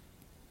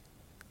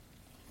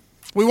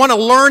 We want to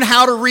learn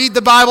how to read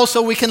the Bible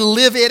so we can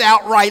live it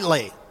out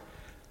rightly.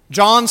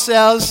 John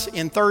says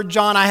in 3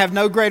 John, I have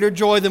no greater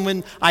joy than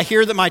when I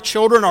hear that my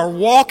children are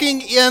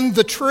walking in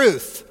the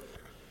truth.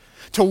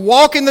 To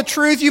walk in the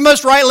truth, you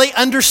must rightly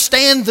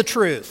understand the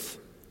truth.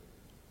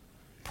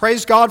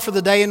 Praise God for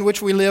the day in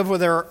which we live, where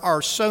there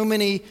are so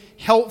many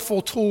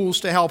helpful tools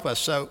to help us.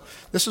 So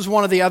this is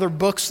one of the other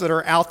books that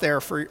are out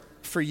there for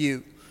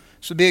you.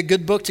 This would be a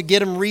good book to get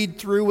them read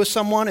through with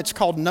someone. It's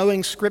called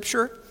Knowing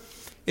Scripture.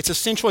 It's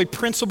essentially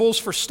principles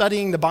for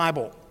studying the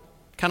Bible,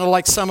 kind of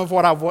like some of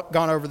what I've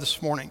gone over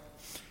this morning.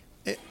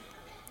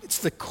 It's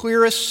the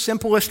clearest,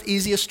 simplest,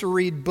 easiest to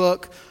read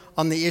book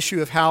on the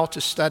issue of how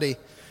to study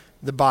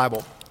the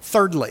Bible.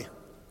 Thirdly,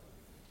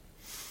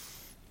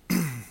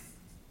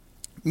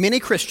 many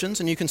Christians,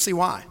 and you can see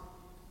why.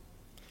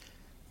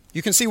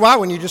 You can see why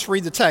when you just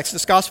read the text.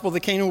 This gospel of the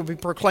kingdom will be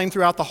proclaimed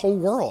throughout the whole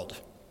world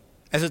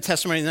as a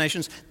testimony to the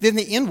nations. Then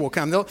the end will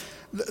come.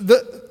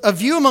 A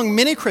view among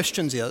many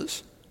Christians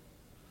is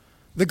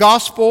the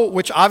gospel,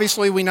 which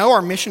obviously we know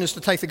our mission is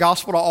to take the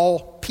gospel to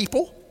all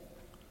people.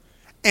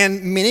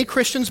 And many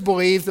Christians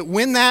believe that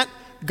when that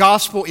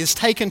gospel is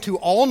taken to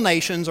all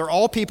nations or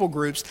all people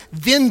groups,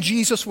 then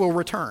Jesus will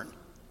return.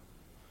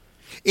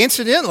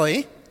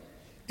 Incidentally,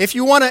 if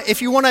you want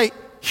to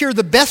hear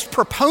the best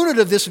proponent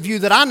of this view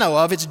that I know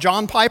of, it's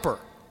John Piper.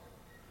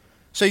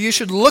 So you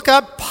should look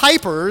up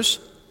Piper's.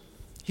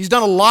 He's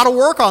done a lot of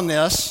work on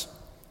this.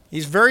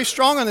 He's very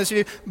strong on this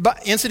view.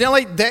 But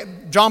incidentally,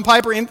 John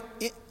Piper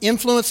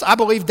influenced, I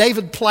believe,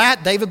 David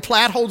Platt. David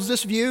Platt holds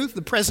this view,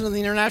 the president of the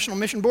International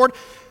Mission Board.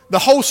 The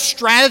whole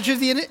strategy of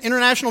the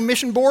International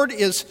Mission Board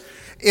is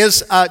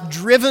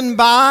driven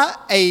by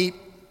a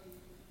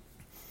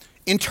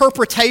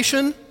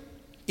interpretation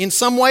in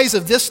some ways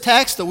of this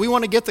text that we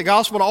want to get the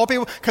gospel to all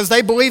people, because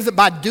they believe that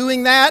by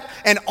doing that,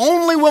 and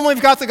only when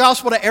we've got the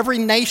gospel to every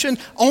nation,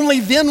 only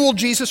then will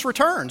Jesus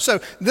return. So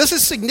this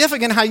is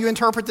significant how you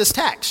interpret this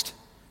text.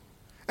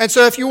 And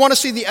so if you want to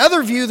see the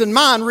other view than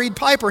mine, read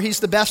Piper. He's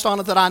the best on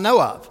it that I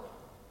know of.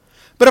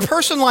 But a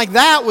person like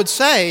that would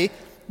say,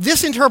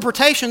 this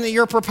interpretation that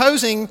you're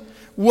proposing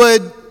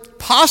would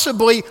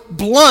possibly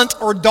blunt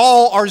or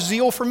dull our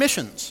zeal for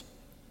missions.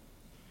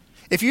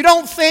 If you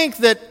don't think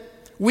that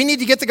we need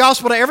to get the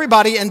gospel to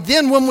everybody, and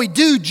then when we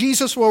do,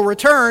 Jesus will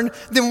return,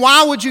 then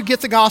why would you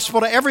get the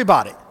gospel to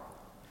everybody?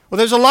 Well,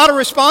 there's a lot of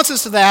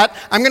responses to that.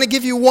 I'm going to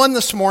give you one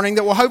this morning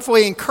that will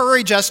hopefully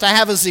encourage us to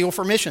have a zeal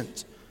for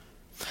missions.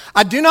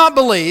 I do not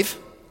believe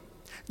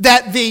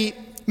that the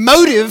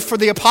motive for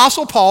the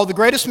Apostle Paul, the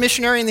greatest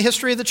missionary in the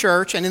history of the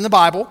church and in the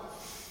Bible,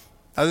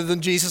 other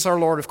than Jesus our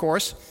Lord, of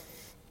course,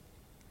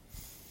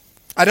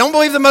 I don't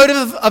believe the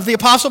motive of the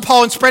Apostle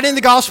Paul in spreading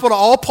the gospel to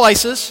all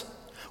places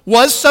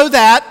was so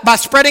that by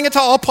spreading it to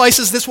all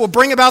places, this will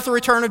bring about the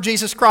return of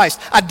Jesus Christ.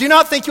 I do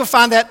not think you'll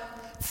find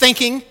that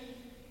thinking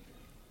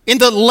in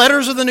the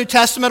letters of the New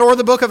Testament or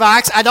the book of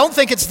Acts. I don't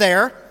think it's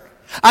there.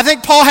 I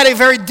think Paul had a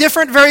very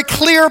different, very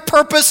clear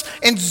purpose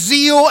and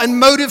zeal and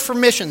motive for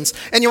missions,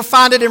 and you'll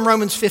find it in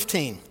Romans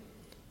 15,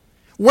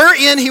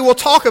 wherein he will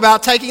talk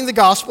about taking the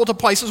gospel to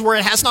places where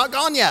it has not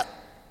gone yet.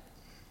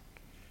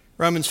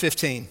 Romans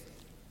 15.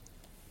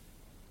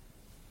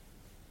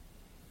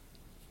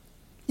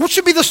 What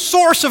should be the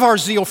source of our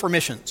zeal for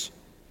missions?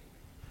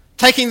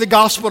 Taking the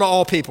gospel to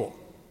all people.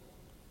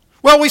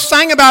 Well, we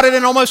sang about it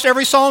in almost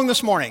every song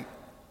this morning.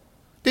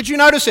 Did you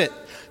notice it?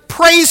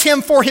 Praise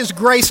him for his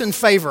grace and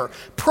favor.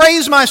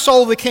 Praise my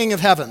soul, the King of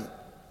heaven.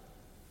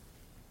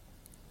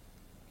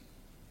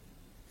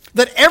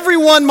 That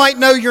everyone might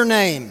know your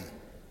name.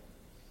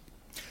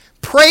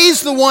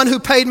 Praise the one who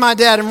paid my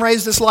debt and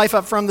raised this life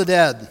up from the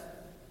dead.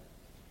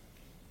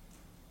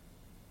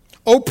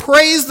 Oh,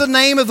 praise the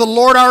name of the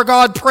Lord our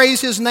God. Praise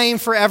his name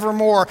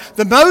forevermore.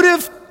 The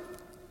motive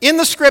in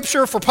the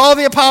Scripture for Paul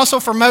the Apostle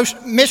for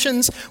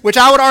missions, which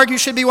I would argue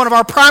should be one of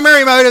our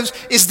primary motives,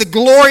 is the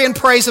glory and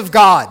praise of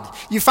God.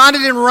 You find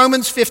it in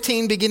Romans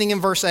 15, beginning in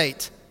verse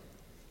 8.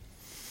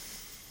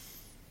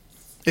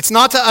 It's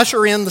not to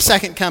usher in the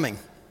second coming.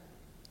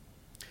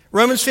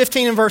 Romans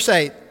 15 and verse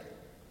 8.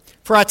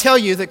 For I tell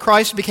you that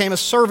Christ became a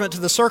servant to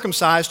the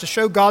circumcised to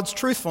show God's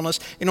truthfulness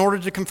in order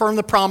to confirm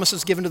the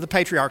promises given to the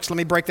patriarchs. Let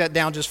me break that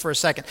down just for a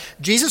second.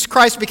 Jesus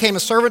Christ became a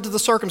servant to the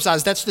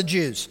circumcised. That's the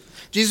Jews.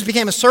 Jesus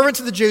became a servant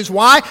to the Jews.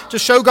 Why? To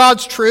show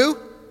God's true,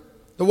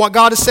 that what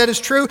God has said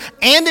is true,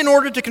 and in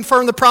order to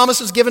confirm the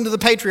promises given to the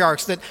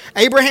patriarchs, that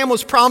Abraham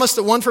was promised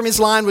that one from his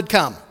line would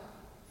come.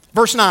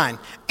 Verse 9.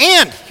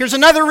 And here's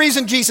another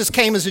reason Jesus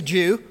came as a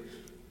Jew.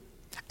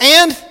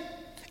 And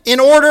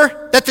in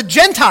order that the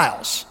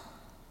Gentiles,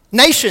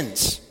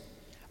 nations,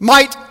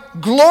 might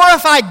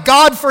glorify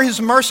God for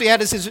his mercy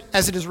as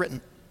it is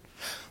written.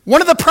 One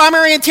of the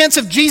primary intents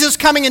of Jesus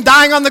coming and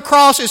dying on the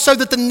cross is so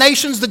that the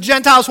nations, the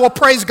Gentiles, will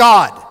praise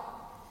God.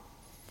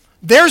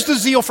 There's the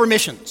zeal for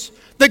missions,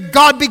 that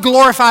God be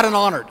glorified and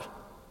honored,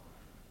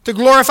 to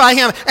glorify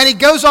him. And he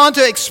goes on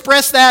to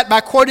express that by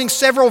quoting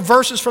several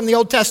verses from the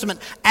Old Testament,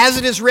 as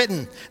it is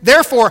written.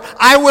 Therefore,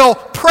 I will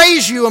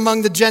praise you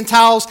among the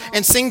Gentiles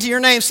and sing to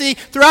your name. See,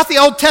 throughout the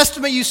Old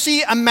Testament, you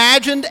see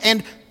imagined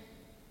and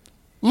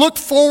look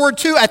forward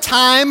to a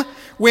time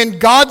when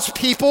God's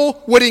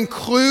people would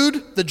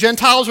include the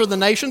Gentiles or the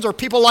nations or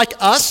people like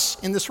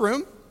us in this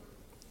room.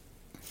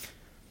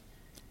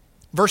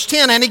 Verse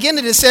 10, and again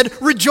it is said,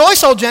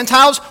 rejoice, O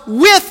Gentiles,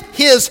 with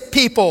his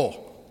people.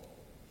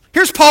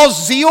 Here's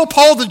Paul's zeal,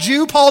 Paul the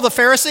Jew, Paul the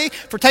Pharisee,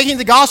 for taking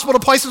the gospel to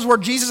places where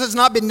Jesus has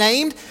not been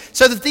named,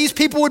 so that these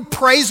people would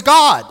praise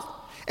God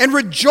and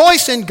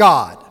rejoice in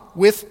God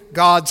with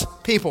God's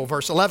people.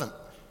 Verse 11.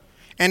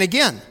 And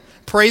again,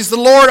 praise the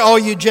Lord, all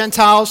you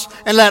Gentiles,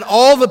 and let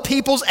all the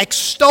peoples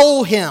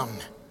extol him.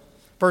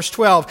 Verse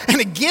 12.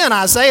 And again,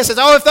 Isaiah says,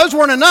 if those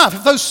weren't enough,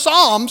 if those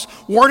Psalms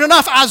weren't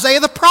enough,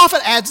 Isaiah the prophet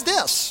adds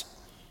this.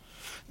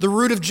 The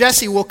root of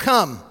Jesse will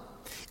come,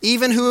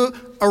 even who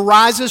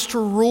arises to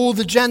rule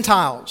the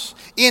Gentiles.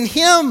 In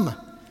him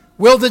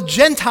will the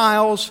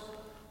Gentiles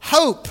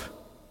hope.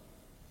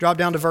 Drop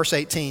down to verse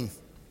 18.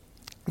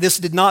 This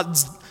did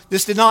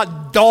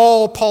not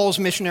dull Paul's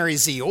missionary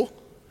zeal.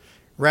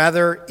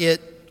 Rather,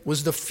 it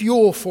was the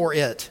fuel for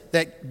it,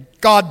 that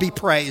God be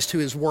praised who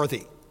is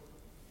worthy.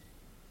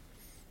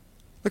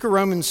 Look at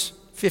Romans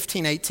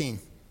 15:18.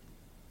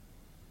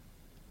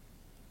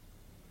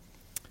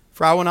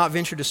 For I will not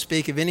venture to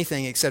speak of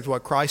anything except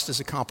what Christ has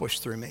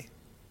accomplished through me,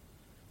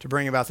 to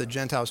bring about the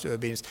Gentiles to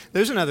obedience.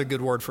 There's another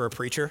good word for a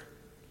preacher.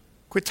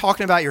 Quit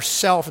talking about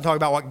yourself and talk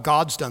about what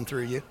God's done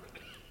through you.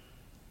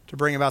 To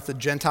bring about the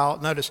Gentile,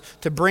 notice,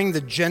 to bring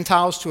the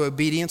Gentiles to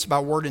obedience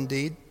by word and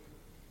deed,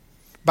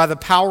 by the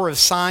power of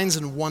signs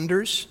and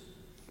wonders,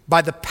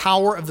 by the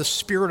power of the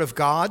Spirit of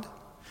God,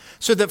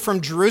 so that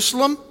from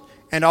Jerusalem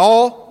and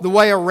all the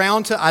way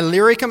around to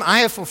Illyricum, I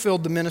have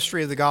fulfilled the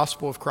ministry of the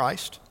gospel of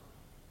Christ.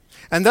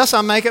 And thus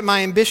I make it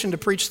my ambition to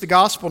preach the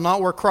gospel,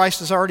 not where Christ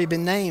has already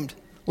been named,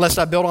 lest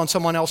I build on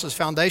someone else's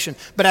foundation,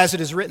 but as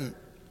it is written.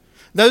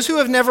 Those who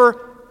have never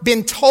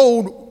been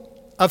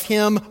told of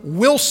him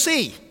will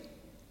see,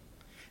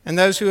 and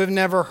those who have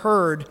never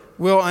heard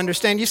will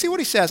understand. You see what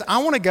he says? I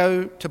want to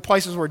go to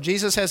places where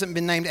Jesus hasn't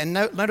been named, and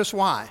notice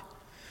why.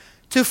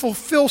 To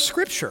fulfill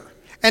Scripture.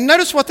 And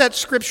notice what that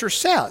Scripture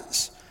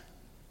says.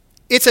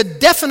 It's a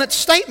definite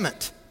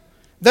statement.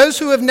 Those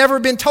who have never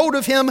been told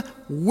of him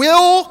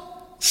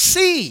will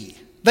see.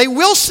 They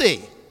will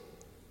see.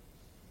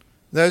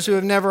 Those who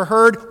have never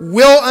heard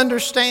will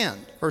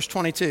understand. Verse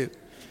 22.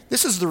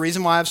 This is the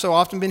reason why I've so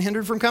often been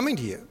hindered from coming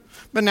to you.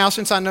 But now,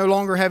 since I no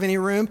longer have any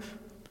room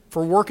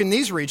for work in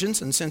these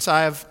regions, and since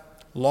I have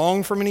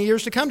longed for many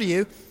years to come to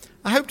you,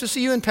 I hope to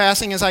see you in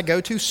passing as I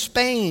go to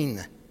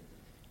Spain,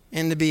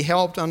 and to be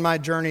helped on my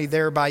journey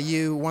there by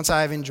you once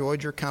I have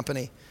enjoyed your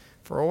company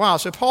for a while.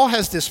 So Paul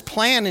has this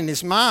plan in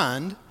his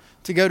mind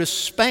to go to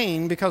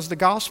Spain because the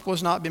gospel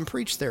has not been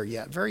preached there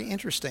yet. Very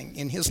interesting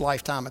in his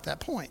lifetime at that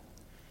point.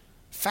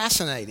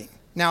 Fascinating.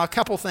 Now, a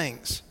couple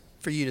things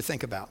for you to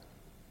think about.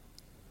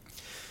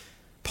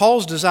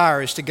 Paul's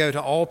desire is to go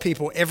to all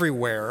people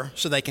everywhere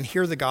so they can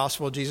hear the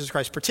gospel of Jesus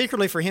Christ,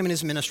 particularly for him and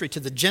his ministry to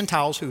the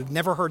Gentiles who have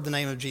never heard the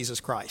name of Jesus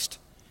Christ.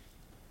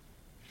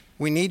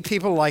 We need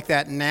people like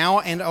that now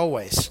and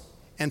always,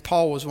 and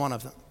Paul was one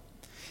of them.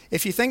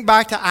 If you think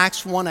back to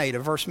Acts 1:8, a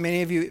verse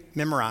many of you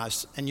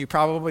memorized, and you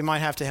probably might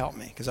have to help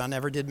me because I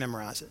never did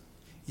memorize it.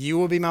 You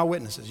will be my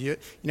witnesses.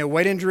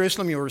 Wait in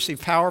Jerusalem, you will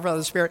receive power by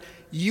the Spirit.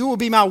 You will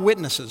be my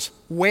witnesses.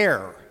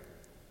 Where?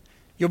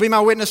 You'll be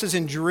my witnesses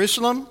in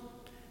Jerusalem,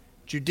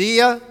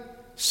 Judea,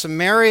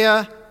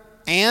 Samaria,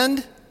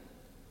 and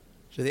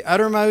to the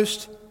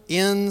uttermost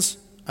ends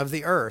of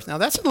the earth. Now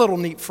that's a little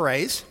neat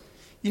phrase.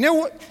 You know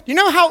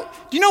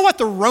what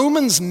the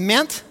Romans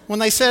meant when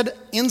they said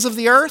ends of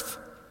the earth?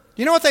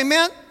 Do you know what they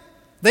meant?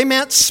 They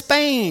meant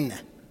Spain.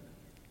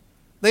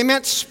 They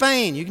meant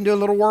Spain. You can do a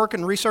little work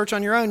and research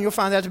on your own. You'll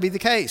find that to be the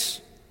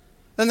case.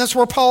 And that's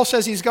where Paul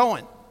says he's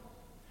going.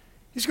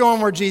 He's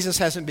going where Jesus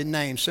hasn't been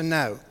named. So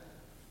no.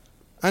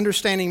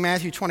 Understanding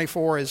Matthew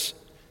 24 is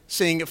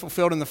seeing it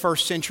fulfilled in the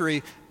first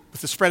century with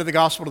the spread of the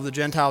gospel to the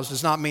Gentiles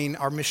does not mean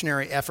our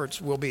missionary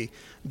efforts will be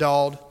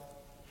dulled.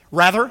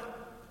 Rather,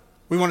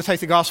 we want to take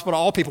the gospel to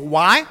all people.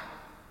 Why?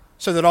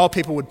 So that all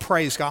people would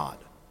praise God,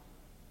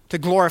 to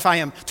glorify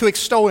him, to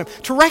extol him,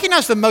 to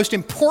recognize the most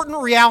important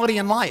reality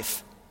in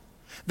life,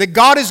 that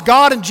God is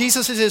God and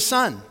Jesus is his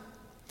Son.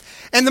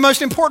 And the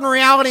most important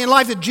reality in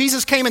life, that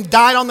Jesus came and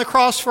died on the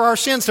cross for our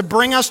sins to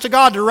bring us to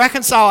God, to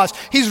reconcile us.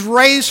 He's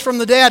raised from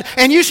the dead,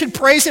 and you should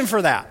praise him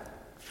for that.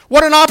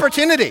 What an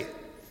opportunity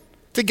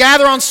to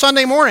gather on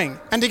Sunday morning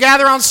and to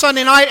gather on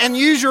Sunday night and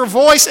use your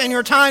voice and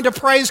your time to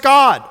praise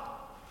God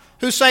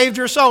who saved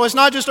your soul. It's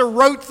not just a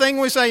rote thing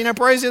we say,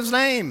 praise his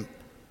name.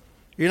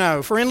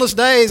 For endless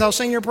days I'll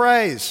sing your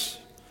praise.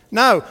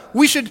 No,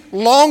 we should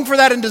long for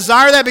that and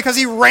desire that because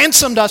he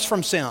ransomed us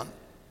from sin.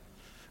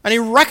 And he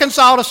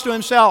reconciled us to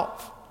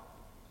himself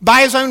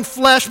by his own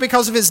flesh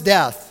because of his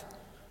death.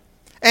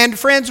 And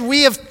friends,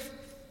 we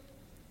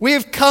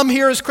have come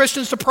here as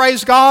Christians to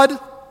praise God.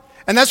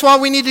 And that's why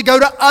we need to go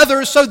to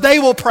others so they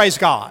will praise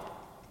God.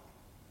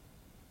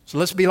 So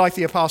let's be like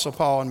the Apostle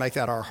Paul and make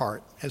that our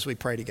heart as we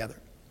pray together.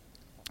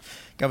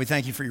 God, we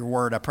thank you for your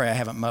word. I pray I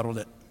haven't muddled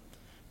it.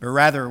 But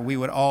rather, we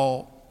would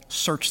all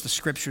search the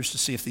scriptures to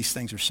see if these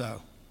things are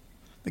so.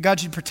 But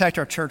God, you'd protect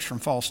our church from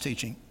false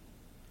teaching.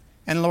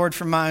 And Lord,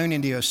 from my own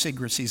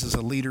idiosyncrasies as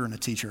a leader and a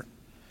teacher.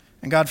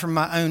 And God, from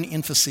my own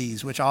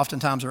emphases, which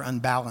oftentimes are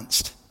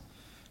unbalanced.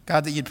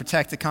 God, that you'd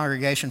protect the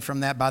congregation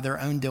from that by their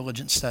own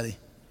diligent study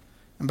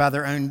and by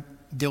their own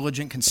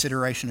diligent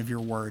consideration of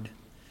your word.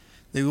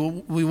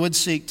 That we would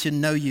seek to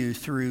know you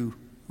through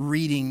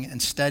reading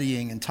and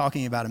studying and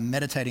talking about and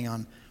meditating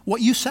on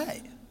what you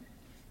say.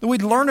 That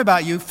we'd learn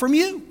about you from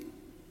you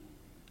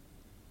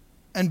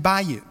and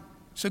by you.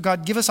 So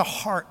God, give us a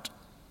heart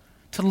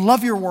to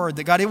love your word.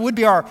 That God, it would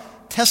be our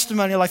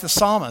testimony like the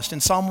psalmist in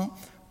Psalm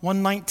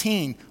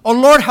 119. Oh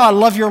Lord, how I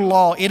love your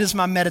law. It is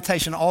my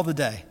meditation all the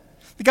day.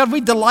 That God,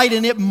 we delight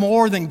in it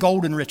more than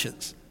gold and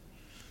riches.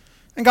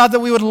 And God, that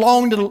we would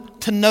long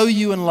to know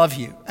you and love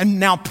you and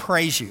now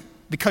praise you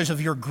because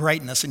of your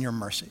greatness and your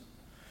mercy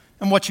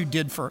and what you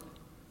did for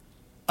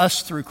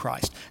us through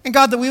Christ. And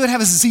God, that we would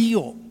have a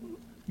zeal.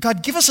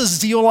 God, give us a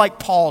zeal like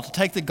Paul to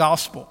take the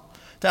gospel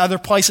to other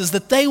places,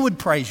 that they would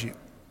praise you,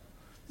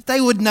 that they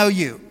would know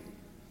you,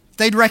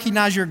 they'd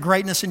recognize your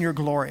greatness and your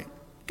glory.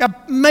 God,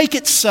 make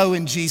it so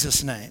in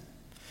Jesus' name.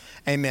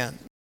 Amen.